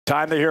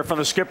Time to hear from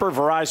the skipper,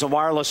 Verizon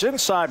Wireless.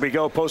 Inside we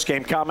go.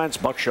 Post-game comments,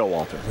 Buck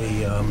Showalter.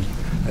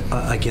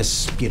 I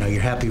guess you're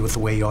happy with the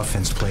way your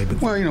offense played.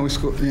 But well, we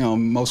scored,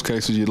 in most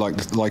cases you'd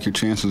like your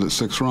chances at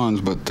 6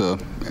 runs, but one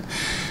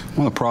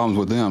of the problems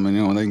with them,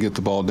 when they get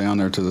the ball down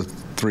there to the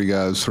 3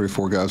 or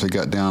 4 guys they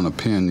got down the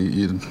pin,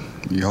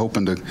 you're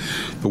hoping to,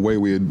 the way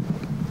we had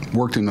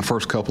worked in the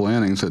first couple of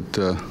innings, that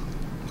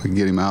we could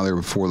get him out of there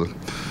before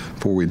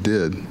we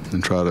did,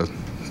 and try to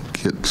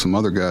get some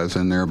other guys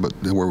in there, but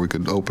where we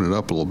could open it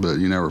up a little bit.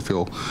 You never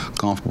feel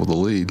comfortable with the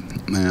lead,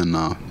 and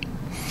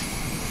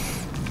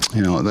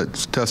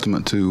that's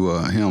testament to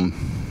him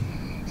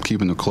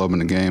keeping the club in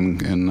the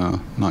game and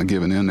not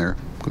giving in there,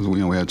 because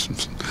we had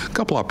a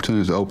couple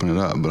opportunities to open it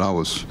up, but I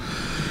was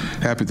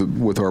happy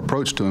with our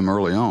approach to him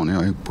early on.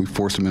 We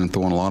forced him into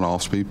throwing a lot of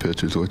off-speed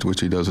pitches,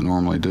 which he doesn't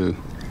normally do.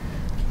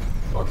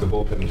 Buck, the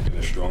bullpen has been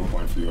a strong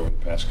point for you over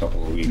the past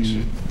couple of weeks.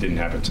 It didn't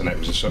happen tonight.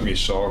 Was it something you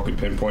saw, could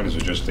pinpoint? Is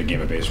it just the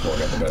game of baseball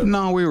got the better?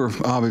 No, we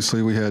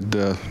had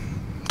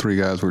 3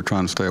 guys we were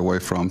trying to stay away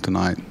from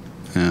tonight,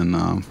 and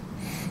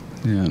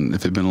if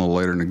it had been a little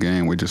later in the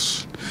game,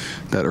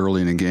 that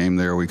early in the game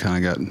there, we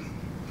kind of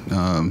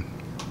got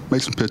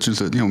made some pitches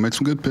that made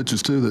some good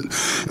pitches too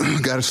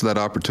that got us to that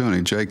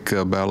opportunity. Jake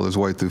battled his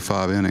way through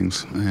 5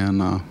 innings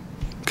and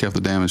kept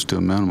the damage to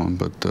a minimum,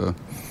 but.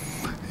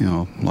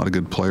 A lot of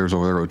good players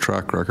over there with a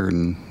track record,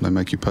 and they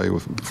make you pay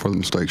for the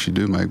mistakes you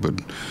do make. But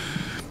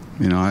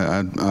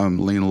I'm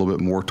leaning a little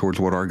bit more towards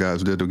what our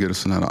guys did to get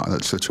us in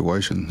that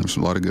situation. There's a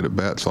lot of good at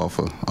bats off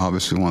of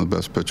obviously one of the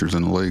best pitchers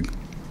in the league.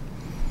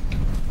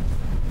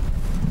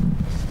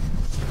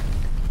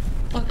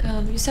 Look,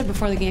 you said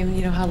before the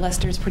game, how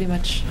Lester's pretty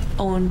much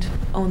owned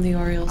the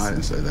Orioles. I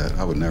didn't say that.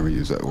 I would never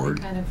use that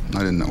word. I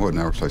would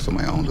never say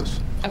somebody owned us.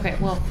 Okay,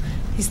 well,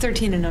 he's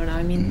 13-0 now.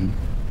 I mean.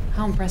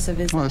 How impressive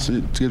is that?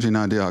 It gives you an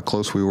idea how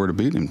close we were to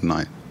beat him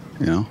tonight.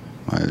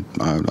 I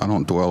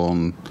don't dwell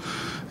on,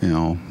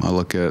 I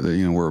look at it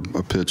that, we're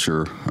a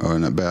pitcher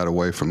and a bat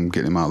away from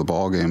getting him out of the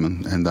ball game,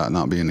 and that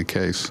not being the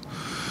case.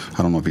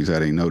 I don't know if he's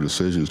had any no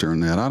decisions during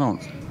that. I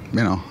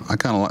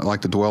kind of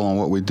like to dwell on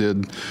what we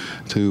did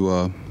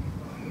to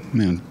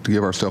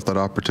give ourselves that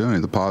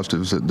opportunity, the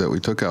positives that we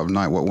took out of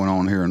tonight, what went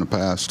on here in the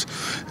past.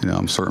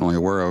 I'm certainly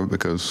aware of it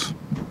because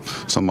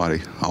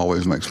somebody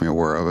always makes me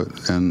aware of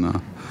it,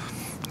 and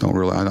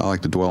I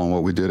like to dwell on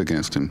what we did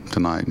against him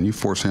tonight. And you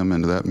force him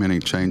into that many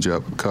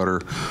change-up,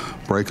 cutter,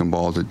 breaking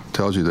balls, it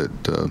tells you that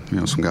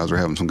some guys are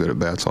having some good at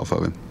bats off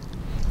of him.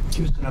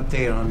 Give us an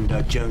update on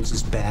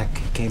Jones's back.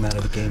 He came out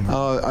of the game.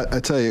 I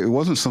tell you, it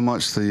wasn't so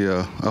much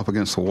the up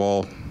against the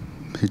wall.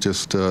 He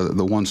just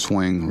the one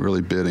swing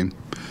really bit him,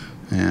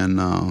 and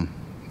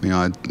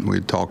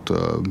we talked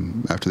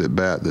after the at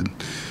bat that.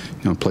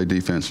 Play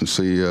defense and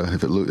see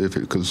if it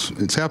because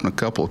it's happened a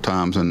couple of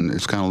times and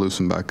it's kind of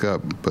loosened back up,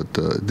 but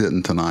it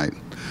didn't tonight.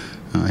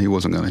 He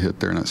wasn't going to hit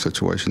there in that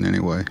situation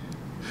anyway.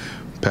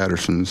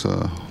 Patterson's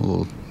a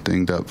little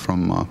dinged up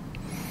from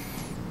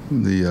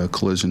the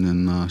collision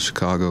in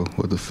Chicago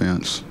with the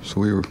fence,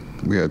 so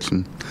we had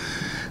some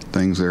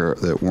things there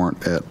that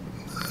weren't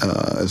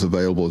as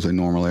available as they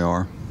normally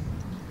are.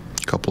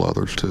 A couple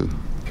others too.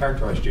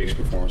 Characterize Jake's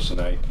performance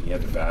tonight. He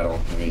had the battle.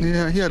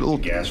 Yeah, he had a little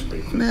gas.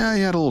 Yeah,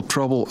 he had a little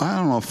trouble. I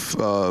don't know if he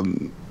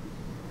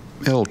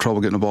had a little trouble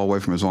getting the ball away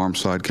from his arm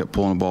side. Kept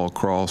pulling the ball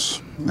across,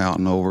 out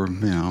and over.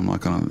 I'm not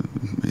gonna,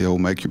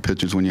 make your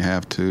pitches when you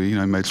have to. He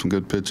made some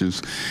good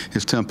pitches.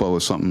 His tempo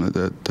is something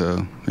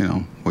that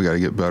we got to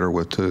get better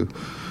with too.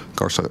 Of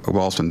course,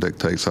 Boston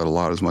dictates that a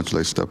lot as much as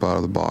they step out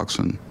of the box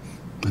and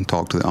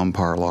talk to the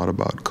umpire a lot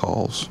about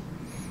calls.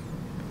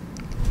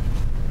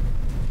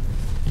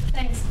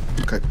 Thanks.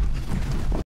 Okay.